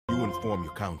inform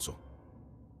your council.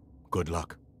 Good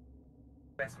luck.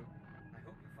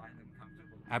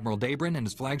 Admiral Dabrin and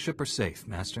his flagship are safe,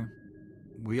 Master.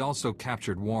 We also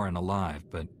captured Warren alive,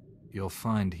 but you'll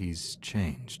find he's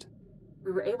changed.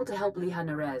 We were able to help Liha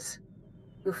Nerez.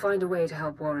 We'll find a way to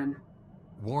help Warren.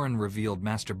 Warren revealed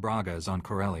Master Braga is on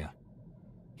Corellia.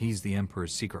 He's the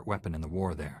Emperor's secret weapon in the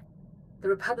war there. The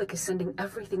Republic is sending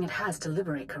everything it has to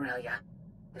liberate Corellia.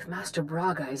 If Master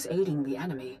Braga is aiding the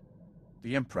enemy...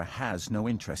 The Emperor has no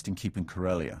interest in keeping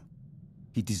Corellia.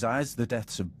 He desires the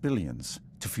deaths of billions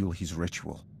to fuel his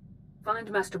ritual.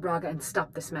 Find Master Braga and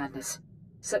stop this madness.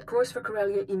 Set course for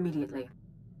Corellia immediately.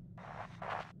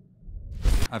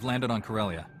 I've landed on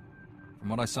Corellia. From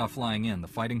what I saw flying in, the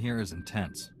fighting here is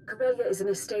intense. Corellia is in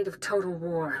a state of total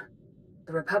war.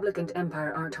 The Republic and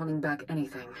Empire aren't holding back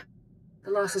anything.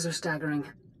 The losses are staggering,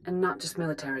 and not just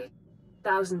military.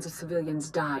 Thousands of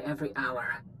civilians die every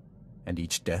hour. And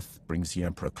each death brings the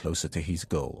Emperor closer to his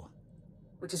goal.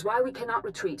 Which is why we cannot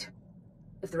retreat.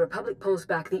 If the Republic pulls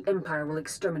back, the Empire will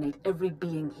exterminate every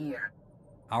being here.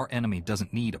 Our enemy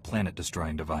doesn't need a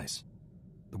planet-destroying device.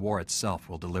 The war itself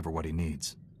will deliver what he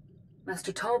needs.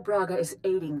 Master Tal Braga is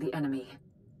aiding the enemy.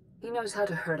 He knows how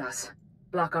to hurt us,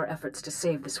 block our efforts to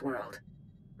save this world.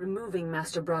 Removing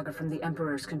Master Braga from the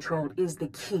Emperor's control is the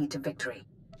key to victory.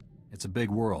 It's a big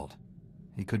world.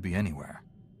 He could be anywhere.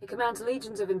 He commands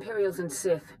legions of Imperials and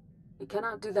Sith. He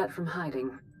cannot do that from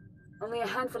hiding. Only a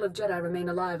handful of Jedi remain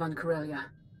alive on Corellia.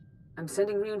 I'm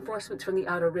sending reinforcements from the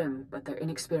Outer Rim, but they're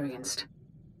inexperienced.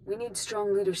 We need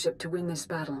strong leadership to win this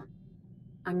battle.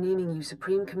 I'm naming you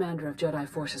Supreme Commander of Jedi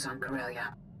forces on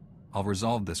Corellia. I'll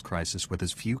resolve this crisis with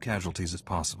as few casualties as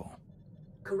possible.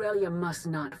 Corellia must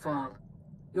not fall.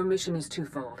 Your mission is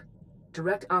twofold.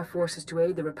 Direct our forces to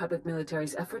aid the Republic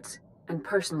military's efforts, and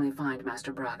personally find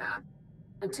Master Braga.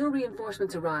 Until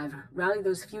reinforcements arrive, rally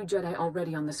those few Jedi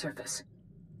already on the surface.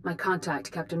 My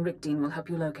contact, Captain Rickdean, will help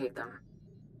you locate them.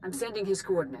 I'm sending his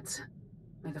coordinates.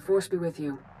 May the Force be with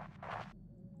you.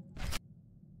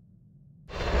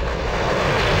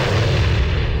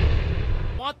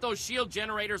 Want those shield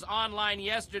generators online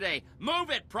yesterday. Move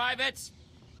it, privates!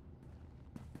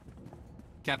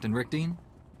 Captain Rickdean,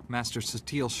 Master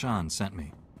Satil Shan sent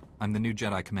me. I'm the new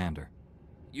Jedi commander.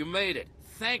 You made it.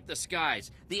 Thank the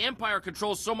skies. The Empire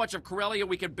controls so much of Corellia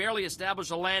we can barely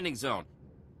establish a landing zone.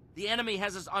 The enemy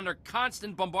has us under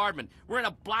constant bombardment. We're in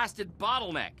a blasted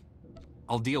bottleneck.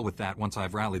 I'll deal with that once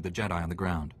I've rallied the Jedi on the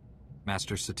ground.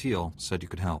 Master Satil said you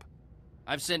could help.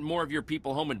 I've sent more of your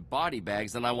people home in body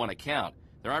bags than I want to count.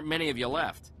 There aren't many of you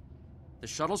left. The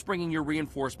shuttles bringing your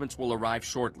reinforcements will arrive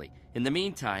shortly. In the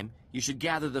meantime, you should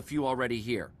gather the few already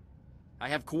here. I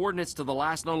have coordinates to the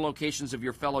last known locations of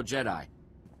your fellow Jedi.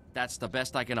 That's the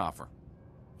best I can offer.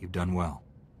 You've done well.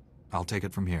 I'll take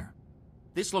it from here.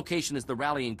 This location is the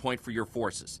rallying point for your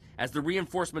forces. As the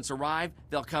reinforcements arrive,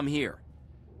 they'll come here.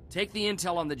 Take the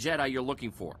intel on the Jedi you're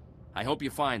looking for. I hope you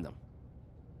find them.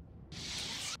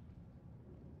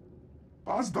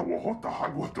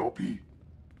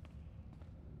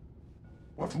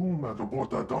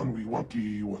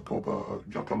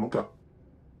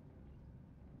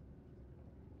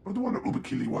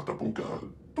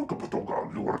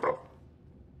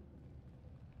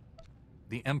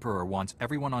 The Emperor wants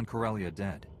everyone on Corellia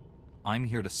dead. I'm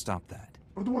here to stop that.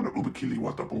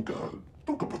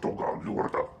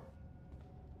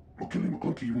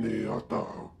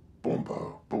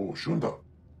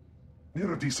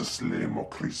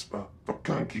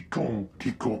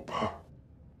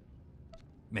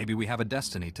 Maybe we have a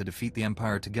destiny to defeat the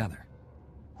Empire together.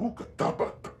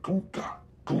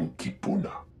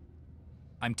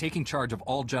 I'm taking charge of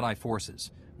all Jedi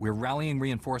forces. We're rallying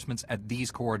reinforcements at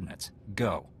these coordinates.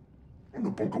 Go. Why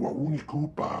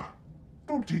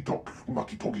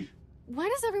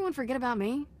does everyone forget about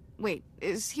me? Wait,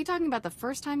 is he talking about the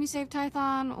first time you saved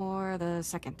Tython, or the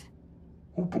second?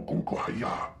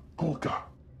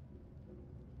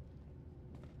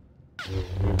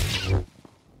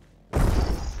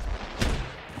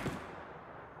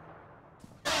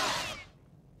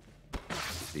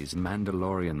 These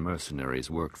Mandalorian mercenaries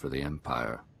worked for the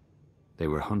Empire. They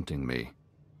were hunting me.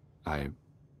 I'm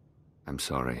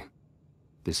sorry.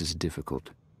 This is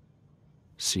difficult.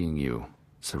 Seeing you,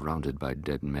 surrounded by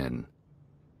dead men,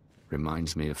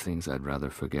 reminds me of things I'd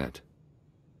rather forget.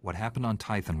 What happened on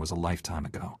Tython was a lifetime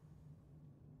ago.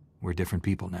 We're different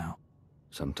people now.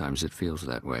 Sometimes it feels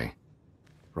that way.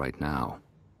 Right now,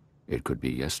 it could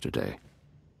be yesterday.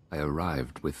 I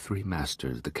arrived with 3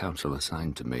 masters the Council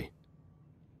assigned to me.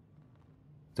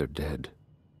 They're dead.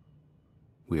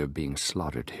 We are being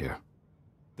slaughtered here.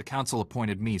 The Council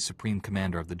appointed me Supreme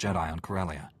Commander of the Jedi on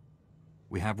Corellia.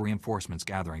 We have reinforcements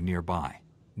gathering nearby.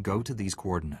 Go to these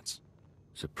coordinates.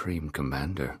 Supreme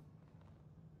Commander.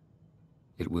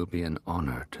 It will be an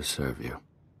honor to serve you.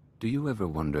 Do you ever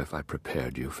wonder if I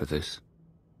prepared you for this?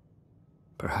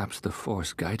 Perhaps the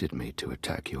Force guided me to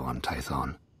attack you on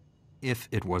Tython. If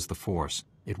it was the Force,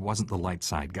 it wasn't the light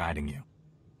side guiding you.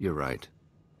 You're right.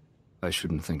 I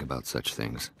shouldn't think about such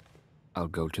things. I'll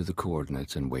go to the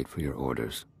coordinates and wait for your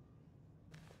orders.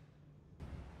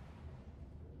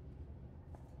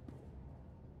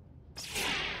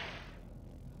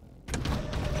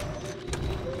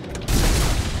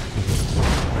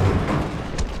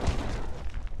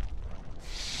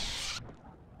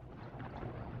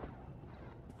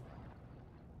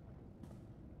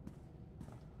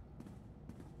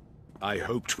 I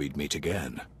hoped we'd meet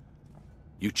again.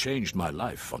 You changed my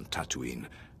life on Tatooine,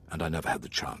 and I never had the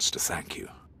chance to thank you.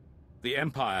 The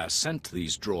Empire sent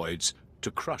these droids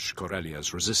to crush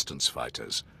Corellia's resistance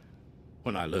fighters.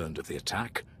 When I learned of the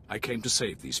attack, I came to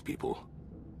save these people.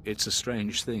 It's a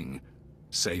strange thing,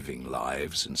 saving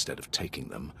lives instead of taking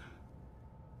them.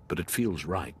 But it feels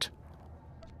right.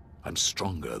 I'm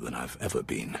stronger than I've ever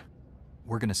been.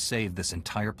 We're gonna save this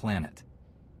entire planet.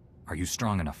 Are you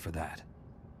strong enough for that?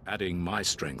 Adding my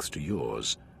strength to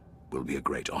yours will be a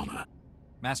great honor.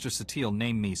 Master SWTOR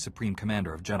named me Supreme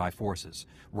Commander of Jedi Forces.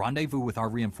 Rendezvous with our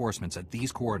reinforcements at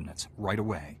these coordinates right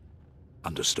away.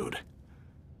 Understood.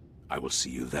 I will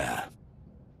see you there.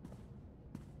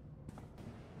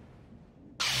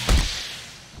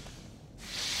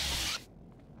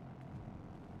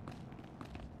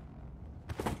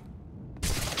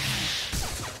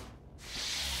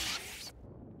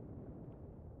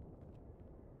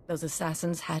 Those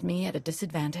assassins had me at a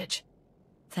disadvantage.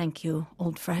 Thank you,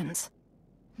 old friends.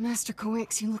 Master Coix,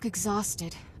 you look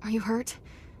exhausted. Are you hurt?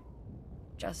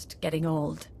 Just getting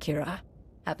old, Kira.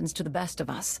 Happens to the best of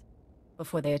us.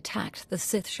 Before they attacked, the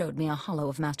Sith showed me a hollow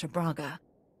of Master Braga.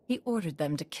 He ordered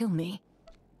them to kill me.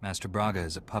 Master Braga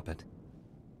is a puppet.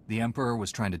 The Emperor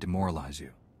was trying to demoralize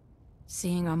you.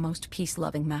 Seeing our most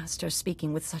peace-loving master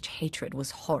speaking with such hatred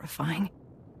was horrifying.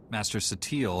 Master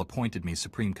SWTOR appointed me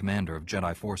Supreme Commander of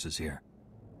Jedi Forces here.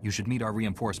 You should meet our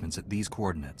reinforcements at these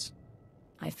coordinates.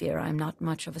 I fear I'm not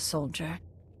much of a soldier.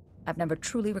 I've never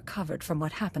truly recovered from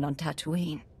what happened on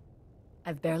Tatooine.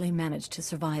 I've barely managed to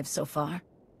survive so far.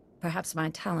 Perhaps my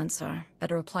talents are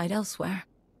better applied elsewhere.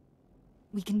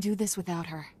 We can do this without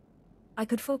her. I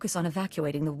could focus on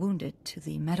evacuating the wounded to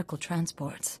the medical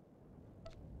transports.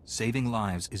 Saving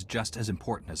lives is just as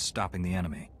important as stopping the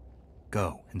enemy.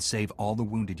 Go and save all the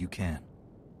wounded you can.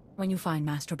 When you find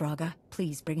Master Braga,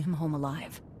 please bring him home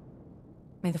alive.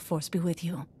 May the Force be with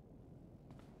you.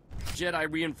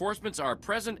 Jedi reinforcements are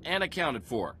present and accounted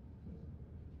for.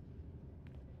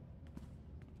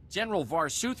 General Var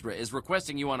Suthra is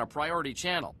requesting you on a priority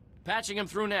channel. Patching him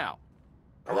through now.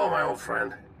 Hello, my old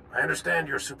friend. I understand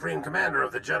you're Supreme Commander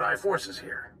of the Jedi Forces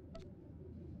here.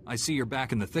 I see you're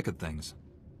back in the thick of things.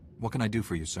 What can I do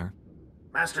for you, sir?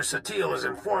 Master SWTOR has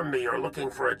informed me you're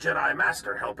looking for a Jedi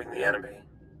Master helping the enemy.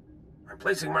 I'm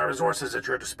placing my resources at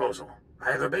your disposal.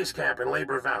 I have a base camp in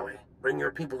Labor Valley. Bring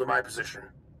your people to my position.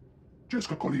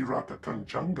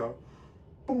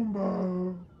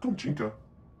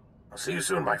 I'll see you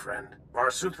soon, my friend. Var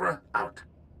Suthra, out.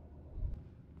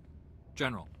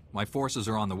 General, my forces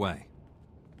are on the way.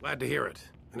 Glad to hear it.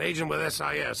 An agent with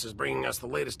SIS is bringing us the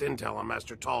latest intel on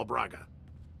Master Tal Braga.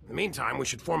 In the meantime, we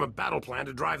should form a battle plan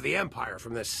to drive the Empire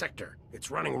from this sector.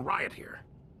 It's running riot here.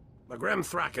 Lagrem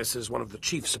Thrakis is one of the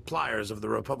chief suppliers of the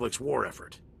Republic's war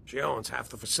effort. She owns half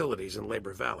the facilities in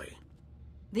Labor Valley.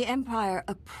 The Empire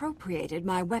appropriated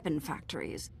my weapon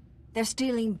factories. They're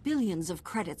stealing billions of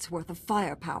credits worth of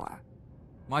firepower.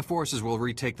 My forces will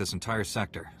retake this entire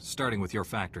sector, starting with your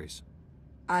factories.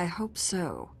 I hope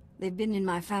so. They've been in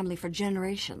my family for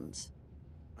generations.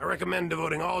 I recommend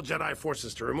devoting all Jedi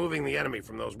forces to removing the enemy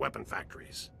from those weapon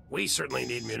factories. We certainly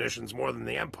need munitions more than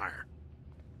the Empire.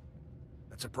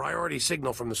 That's a priority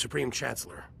signal from the Supreme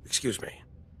Chancellor. Excuse me.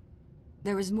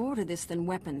 There is more to this than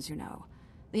weapons, you know.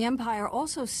 The Empire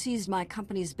also seized my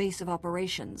company's base of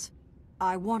operations.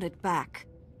 I want it back.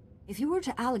 If you were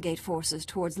to allocate forces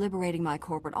towards liberating my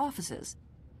corporate offices,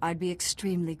 I'd be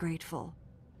extremely grateful.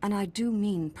 And I do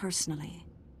mean personally.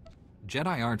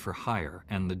 Jedi aren't for hire,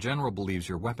 and the General believes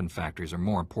your weapon factories are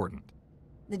more important.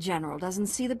 The General doesn't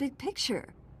see the big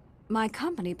picture. My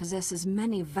company possesses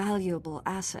many valuable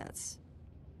assets.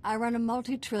 I run a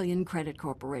multi-trillion credit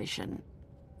corporation.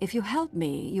 If you help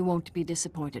me, you won't be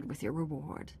disappointed with your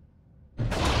reward.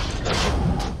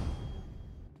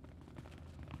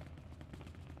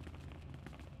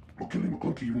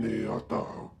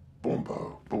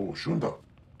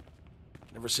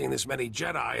 Never seen this many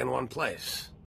Jedi in one place.